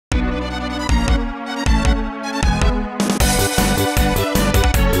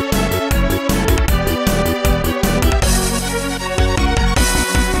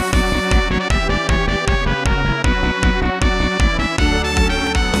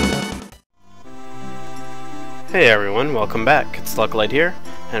Hey everyone, welcome back. It's Lucklight here,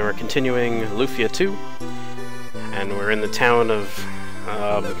 and we're continuing Lufia 2, and we're in the town of,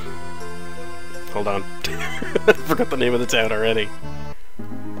 hold on, I forgot the name of the town already.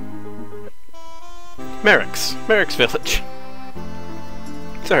 Merrick's Village.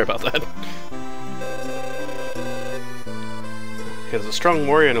 Sorry about that. There's a strong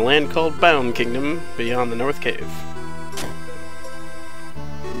warrior in a land called Bound Kingdom, beyond the North Cave.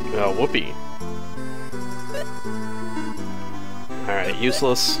 Oh, whoopee. Alright,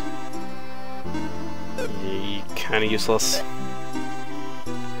 useless. Kinda useless.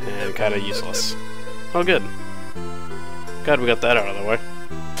 And kinda useless. Oh, good. Glad we got that out of the way.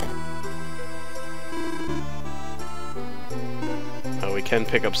 Oh, we can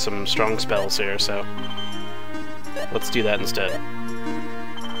pick up some strong spells here, so let's do that instead.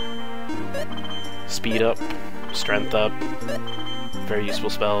 Speed up, strength up, very useful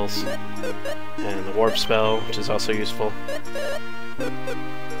spells, and the warp spell, which is also useful.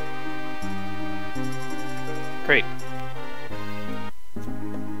 Great.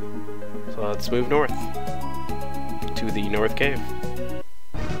 So let's move north to the North Cave.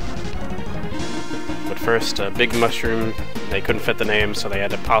 But first, a big mushroom. They couldn't fit the name, so they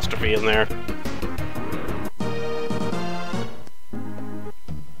had apostrophe in there.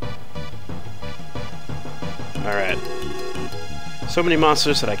 Alright. So many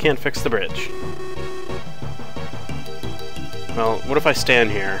monsters that I can't fix the bridge. Well, what if I stand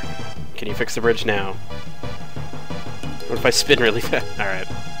here? Can you fix the bridge now? What if I spin really fast? Alright.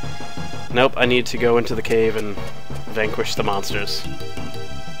 Nope, I need to go into the cave and vanquish the monsters.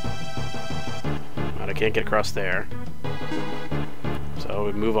 But I can't get across there. So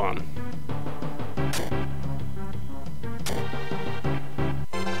we move on.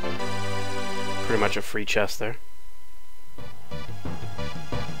 Pretty much a free chest there.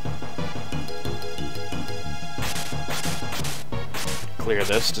 Clear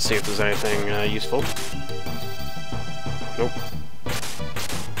this to see if there's anything useful. Nope.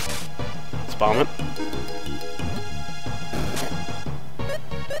 Let's bomb it.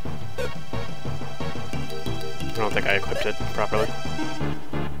 I don't think I equipped it properly.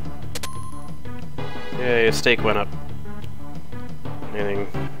 Yay, a stake went up. Meaning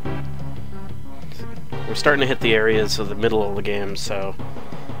we're starting to hit the areas of the middle of the game, so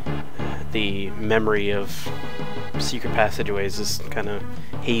the memory of secret passageways is kind of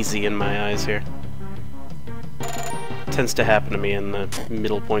hazy in my eyes here. It tends to happen to me in the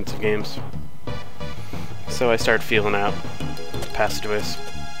middle points of games. So I start feeling out passageways.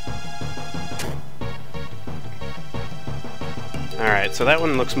 Alright, so that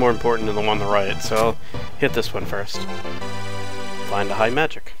one looks more important than the one on the right, so I'll hit this one first. Find a high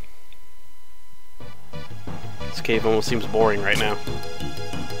magic. This cave almost seems boring right now.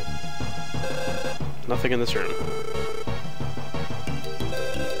 Nothing in this room.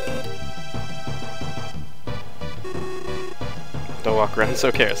 Don't walk around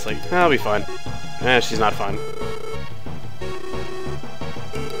so carelessly. I'll be fine. Eh, she's not fine.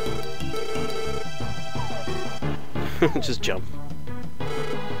 Just jump.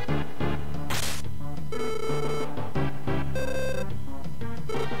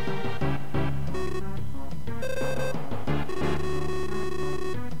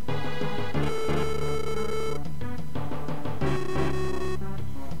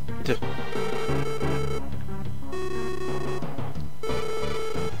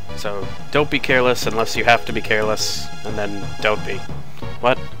 So, don't be careless unless you have to be careless, and then don't be.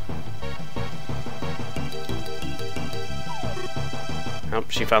 What? Oh,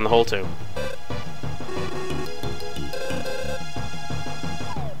 she found the hole too.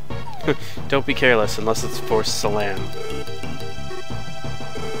 Don't be careless unless it's forced to land.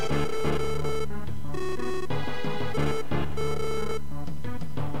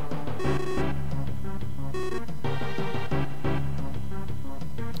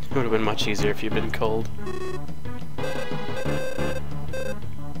 It would have been much easier if you'd been cold.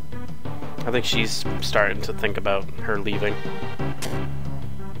 I think she's starting to think about her leaving.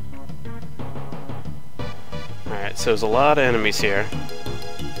 Alright, so there's a lot of enemies here.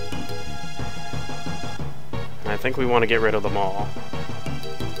 And I think we want to get rid of them all.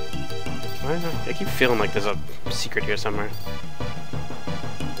 I keep feeling like there's a secret here somewhere.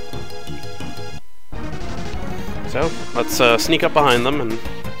 So, let's sneak up behind them and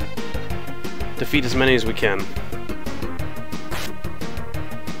defeat as many as we can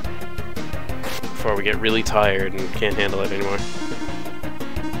before we get really tired and can't handle it anymore.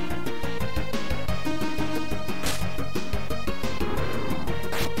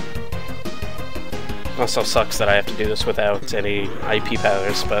 Also sucks that I have to do this without any IP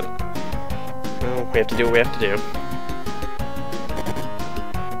powers, but Well, we have to do what we have to do.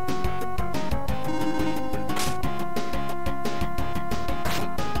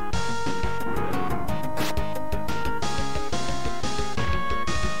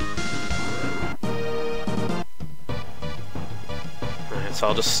 Alright, so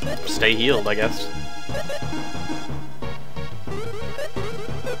I'll just stay healed, I guess.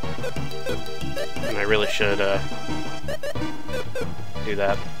 And I really should, do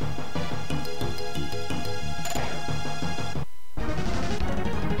that.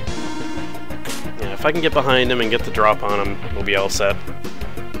 Yeah, if I can get behind him and get the drop on him, we'll be all set.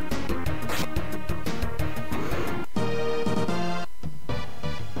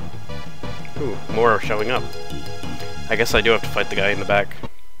 Ooh, more are showing up. I guess I do have to fight the guy in the back.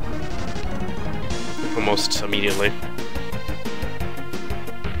 Almost immediately.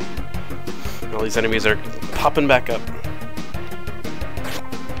 All these enemies are popping back up.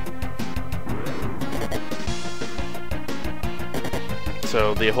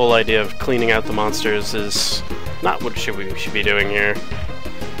 So the whole idea of cleaning out the monsters is not what we should be doing here.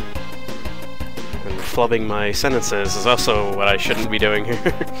 And flubbing my sentences is also what I shouldn't be doing here.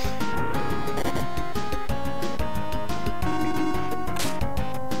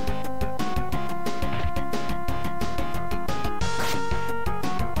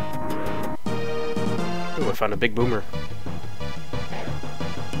 Ooh, I found a big boomer.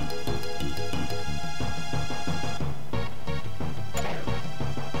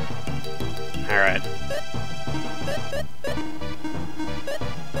 Alright.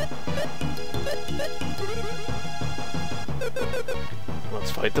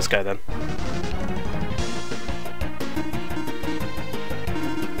 Let's fight this guy then.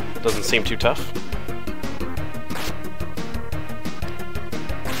 Doesn't seem too tough.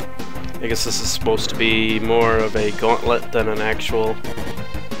 I guess this is supposed to be more of a gauntlet than an actual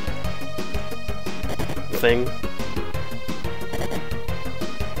thing.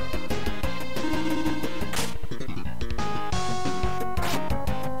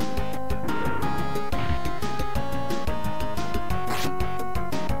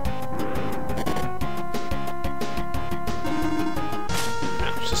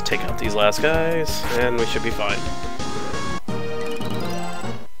 Just take out these last guys, and we should be fine.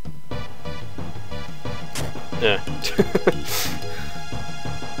 Yeah.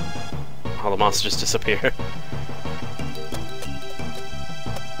 All the monsters disappear.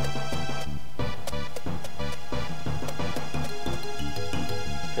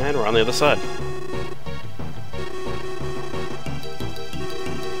 And we're on the other side.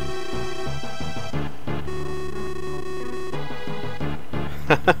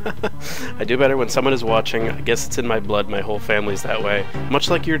 I do better when someone is watching. I guess it's in my blood. My whole family's that way. Much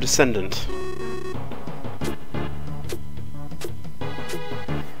like your descendant.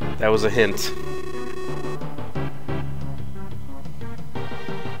 That was a hint.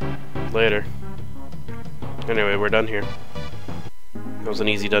 Later. Anyway, we're done here. That was an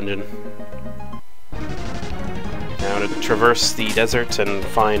easy dungeon. Now to traverse the desert and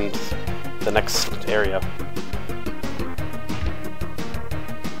find the next area.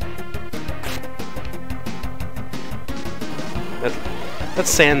 That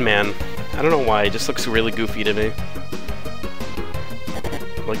Sandman, I don't know why, he just looks really goofy to me.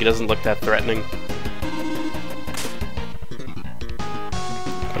 Like he doesn't look that threatening.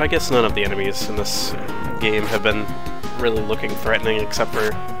 But I guess none of the enemies in this game have been really looking threatening except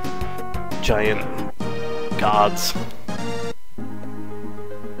for giant gods.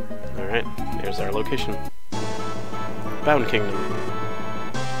 Alright, here's our location. Bound Kingdom.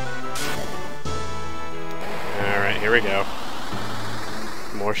 Alright, here we go.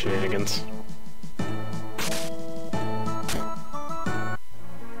 More shenanigans.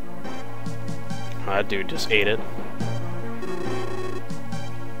 That dude just ate it.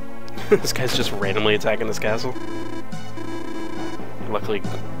 This guy's just randomly attacking this castle. Luckily,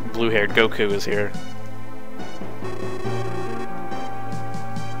 blue-haired Goku is here.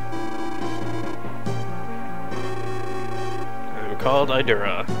 I'm called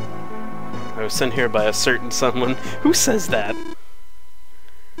Idura. I was sent here by a certain someone. Who says that?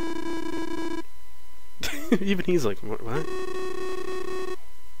 Even he's like, what?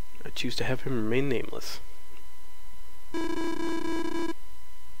 I choose to have him remain nameless.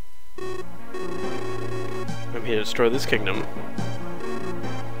 I'm here to destroy this kingdom.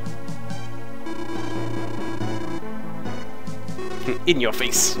 In your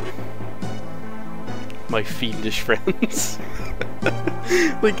face! My fiendish friends.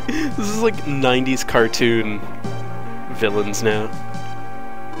 Like, this is like 90s cartoon villains now.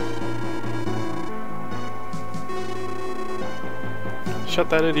 Shut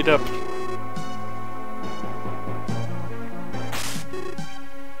that idiot up.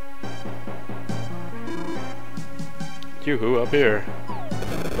 Yoo-hoo, up here.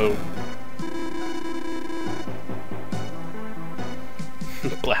 Boom.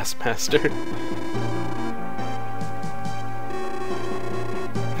 Blastmaster.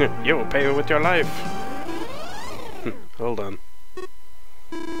 You'll pay with your life. Hold on.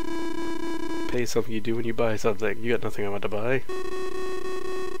 Pay something you do when you buy something. You got nothing I want to buy.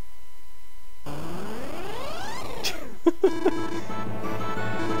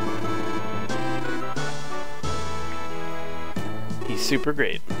 He's super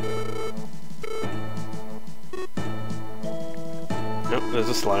great. Nope, there's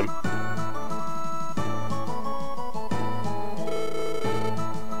a slime.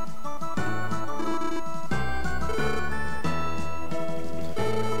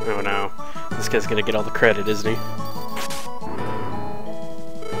 Oh no. This guy's gonna get all the credit, isn't he?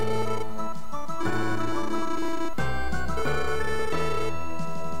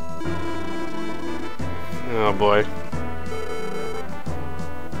 Oh boy.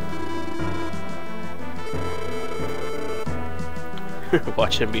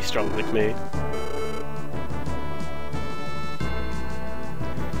 Watch him be strong like me.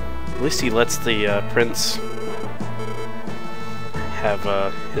 At least he lets the prince have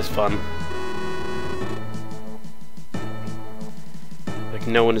his fun. Like,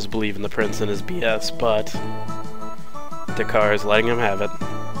 no one is believing the prince and his BS, but Dakar is letting him have it.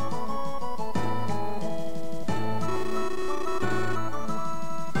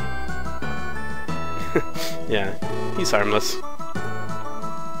 Yeah, he's harmless.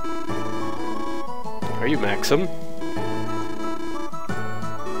 Are you Maxim?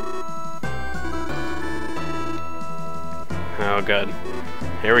 Oh, good.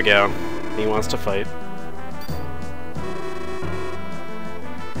 Here we go. He wants to fight.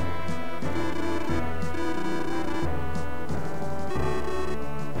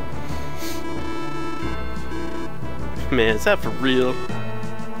 Man, is that for real?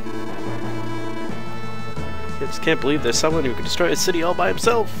 I just can't believe there's someone who can destroy a city all by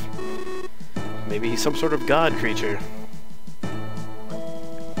himself. Maybe he's some sort of god creature.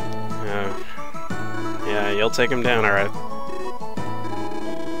 Yeah, you'll take him down, alright.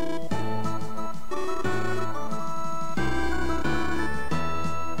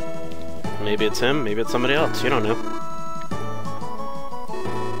 Maybe it's him, maybe it's somebody else, you don't know.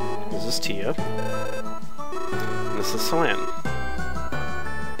 This is Tia. And this is Salan.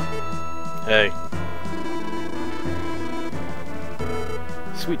 Hey.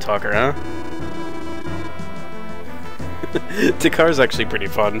 Sweet talker, huh? Dakar's actually pretty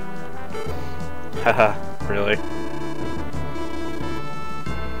fun. Haha, really?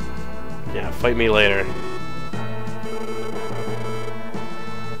 Yeah, fight me later.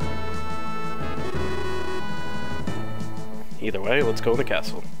 Either way, let's go in the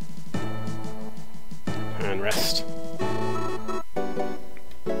castle. And rest.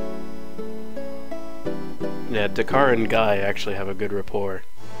 Yeah, Dakar and Guy actually have a good rapport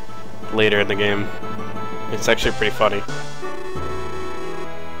later in the game. It's actually pretty funny.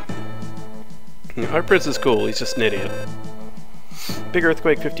 Our prince is cool, he's just an idiot. Big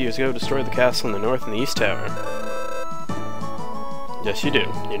earthquake 50 years ago destroyed the castle in the north and the east tower. Yes, you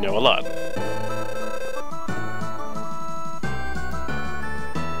do. You know a lot.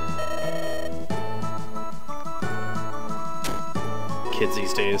 Kids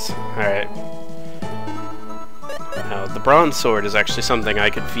these days. Alright. Now, the bronze sword is actually something I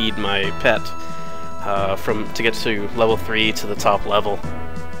could feed my pet to get to level 3 to the top level.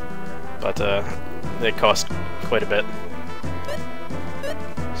 But they cost quite a bit.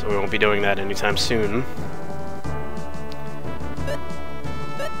 So we won't be doing that anytime soon.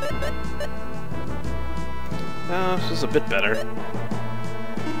 This is a bit better.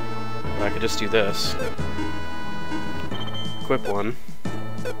 I could just do this. Equip one.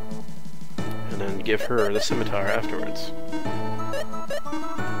 And then give her the scimitar afterwards.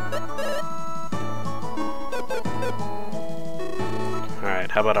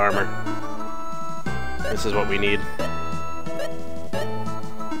 Alright, how about armor? This is what we need.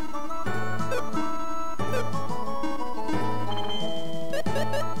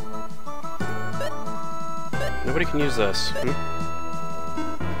 Nobody can use this.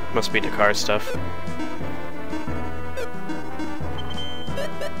 Must be Dakar's stuff.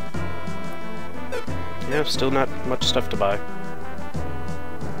 Yeah, still not much stuff to buy.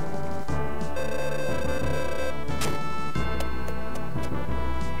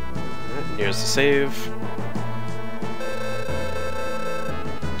 Here's the save.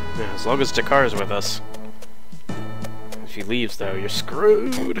 Yeah, as long as Dakar's with us. If he leaves, though, you're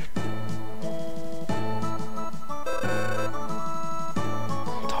screwed.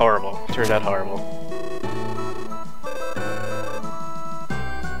 It's horrible. Turned out horrible.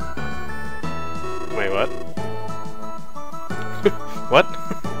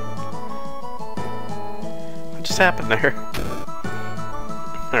 happened there?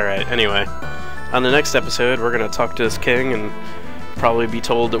 Alright, anyway. On the next episode, we're gonna talk to this king and probably be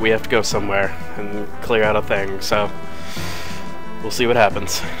told that we have to go somewhere and clear out a thing, so we'll see what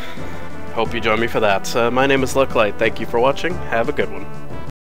happens. Hope you join me for that. My name is Looklight. Thank you for watching. Have a good one.